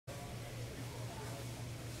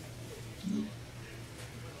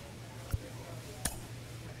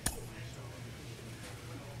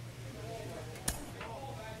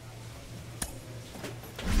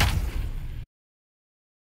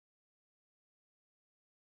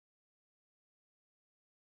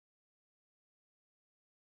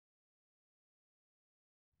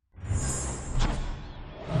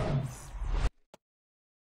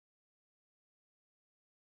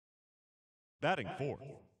Batting fourth,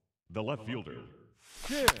 the left fielder,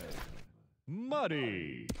 Tim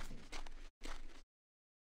Muddy.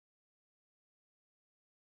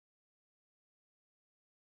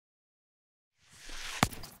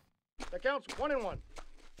 That counts 1-1.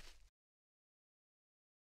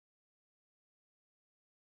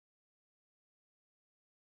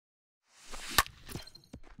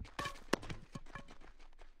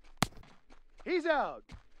 He's out.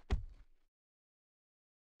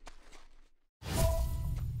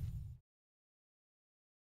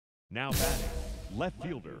 Now batting, left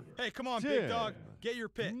fielder. Hey, come on, Tim big dog. Get your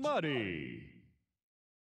pitch. Muddy.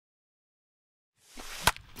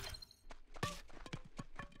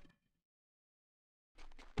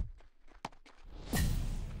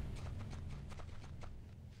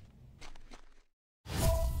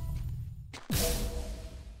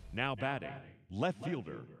 Now batting, left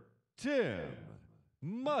fielder, Tim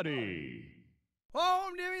Muddy.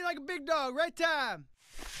 Home, Jimmy, like a big dog. Right time.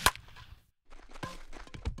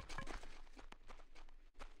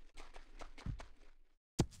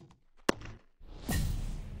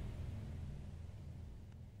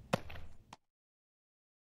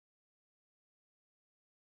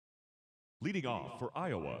 Leading off for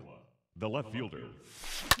Iowa, the left fielder,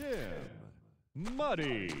 Tim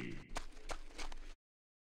Muddy.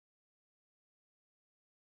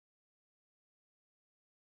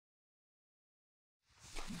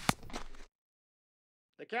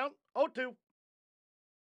 The count 0-2.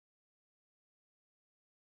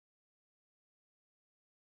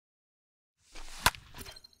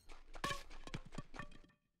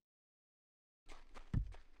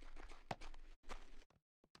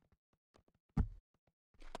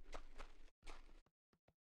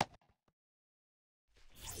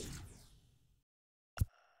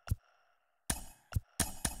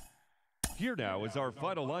 Here now is our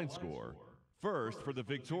final line score. First for the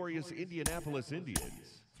victorious Indianapolis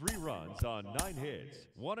Indians. 3 runs on 9 hits,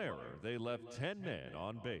 1 error. They left 10 men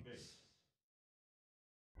on base.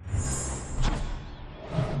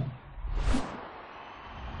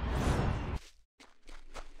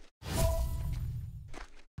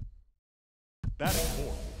 Batting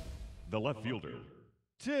fourth, the left fielder,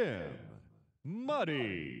 Tim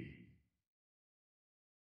Muddy.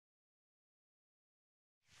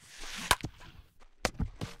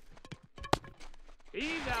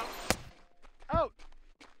 He's out. Out.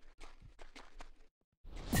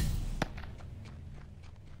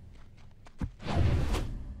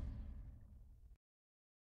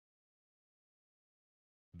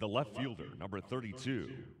 The left fielder, number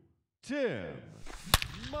 32, Tim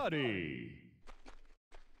Muddy.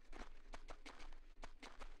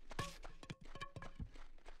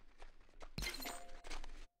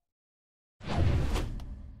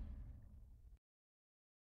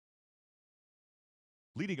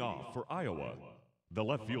 Leading off for Iowa, the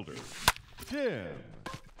left fielder, Tim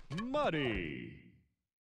Muddy.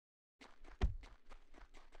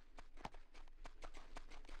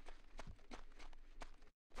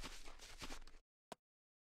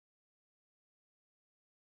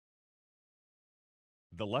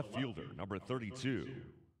 The left fielder, number 32,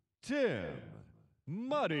 Tim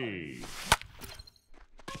Muddy.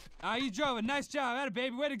 You drove it. Nice job. Atta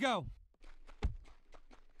baby. Way to go.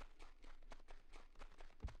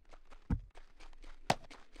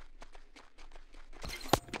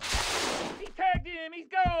 He tagged him. He's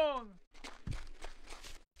gone.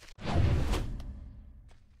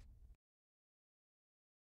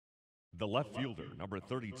 The left fielder, number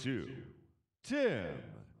 32, Tim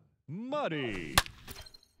Muddy.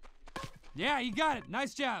 Yeah, you got it.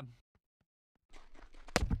 Nice job.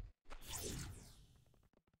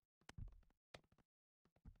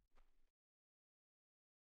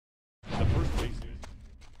 The first baseman.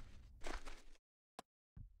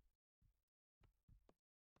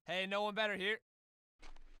 Hey, no one better here.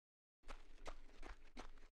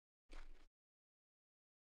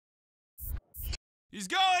 He's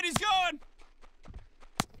going. He's going.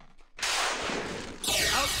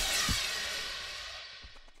 Out.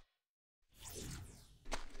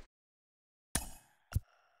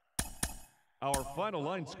 Our final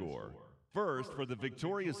line score. First for the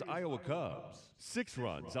victorious Iowa Cubs. 6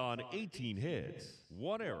 runs on 18 hits.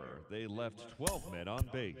 1 error. They left 12 men on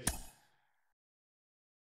base.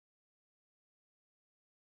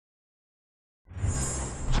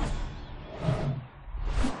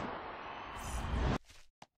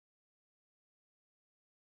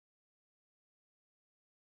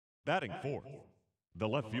 Batting fourth, the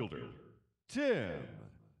left fielder, Tim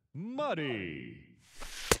Muddy.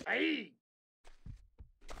 Hey!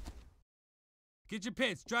 Get your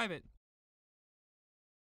pitch. Drive it.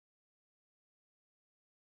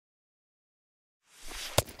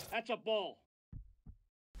 That's a ball.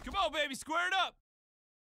 Come on, baby. Square it up.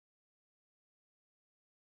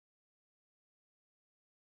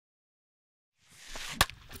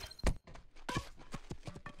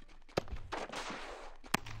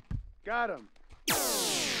 Got him.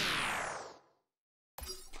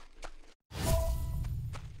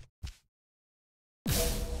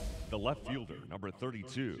 The left fielder, number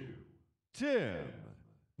 32, Tim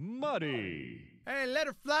Muddy. Hey, let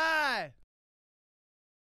her fly.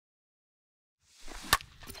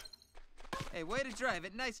 Hey, way to drive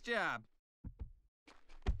it. Nice job.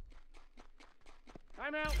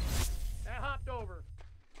 Time out. That hopped over.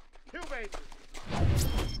 2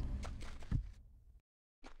 bases.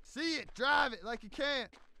 See it. Drive it like you can.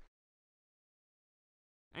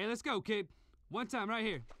 Hey, let's go, kid. One time right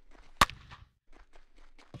here.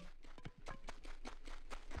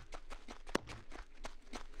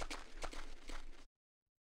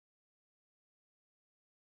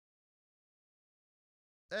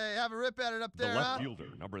 Hey, have a rip at it up The there, left huh?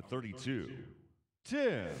 fielder, number 32,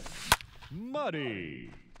 Tim Muddy.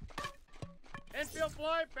 Infield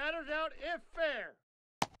fly, batter's out if fair.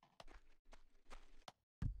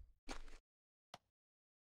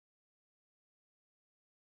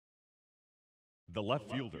 The left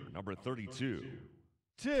fielder, number 32,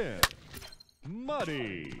 Tim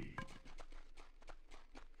Muddy.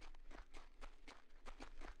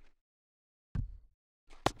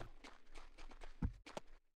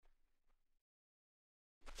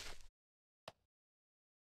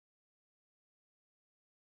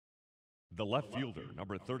 The left fielder,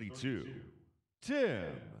 number 32, Tim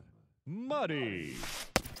Muddy.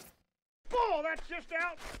 Ball, that's just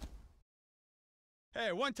out.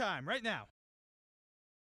 Hey, one time, right now.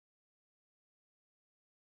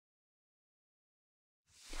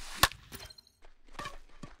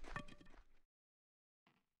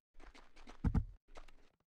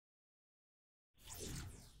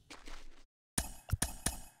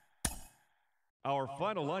 Our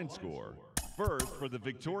final line score. First for the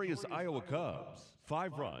victorious Iowa Cubs.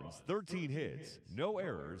 5 runs, 13 hits, no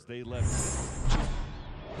errors. They left.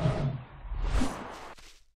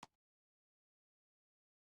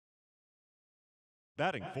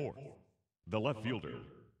 Batting fourth, the left fielder,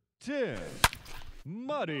 Tim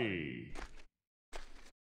Muddy.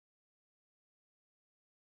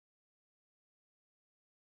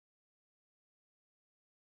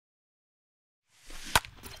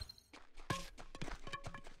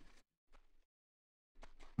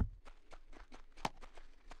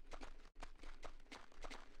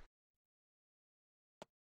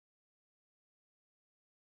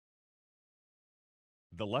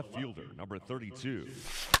 The left fielder, number 32,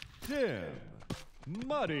 Tim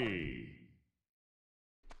Muddy.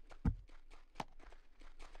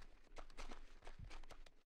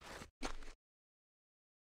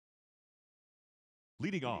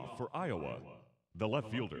 Leading off for Iowa, the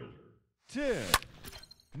left fielder, Tim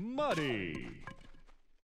Muddy.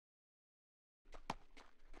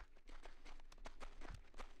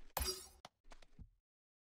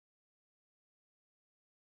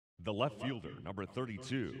 The left fielder, number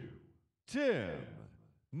 32, Tim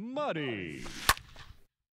Muddy.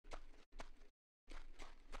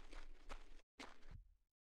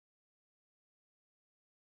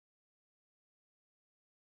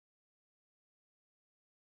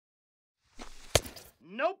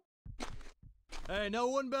 Nope. Hey, no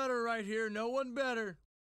one better right here. No one better.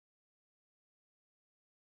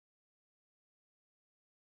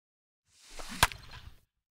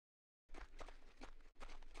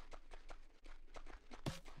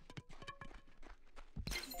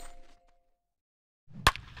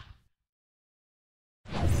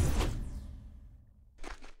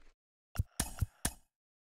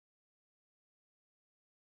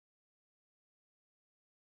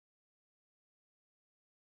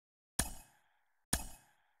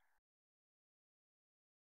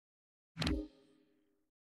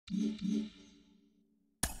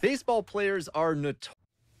 Baseball players are notorious.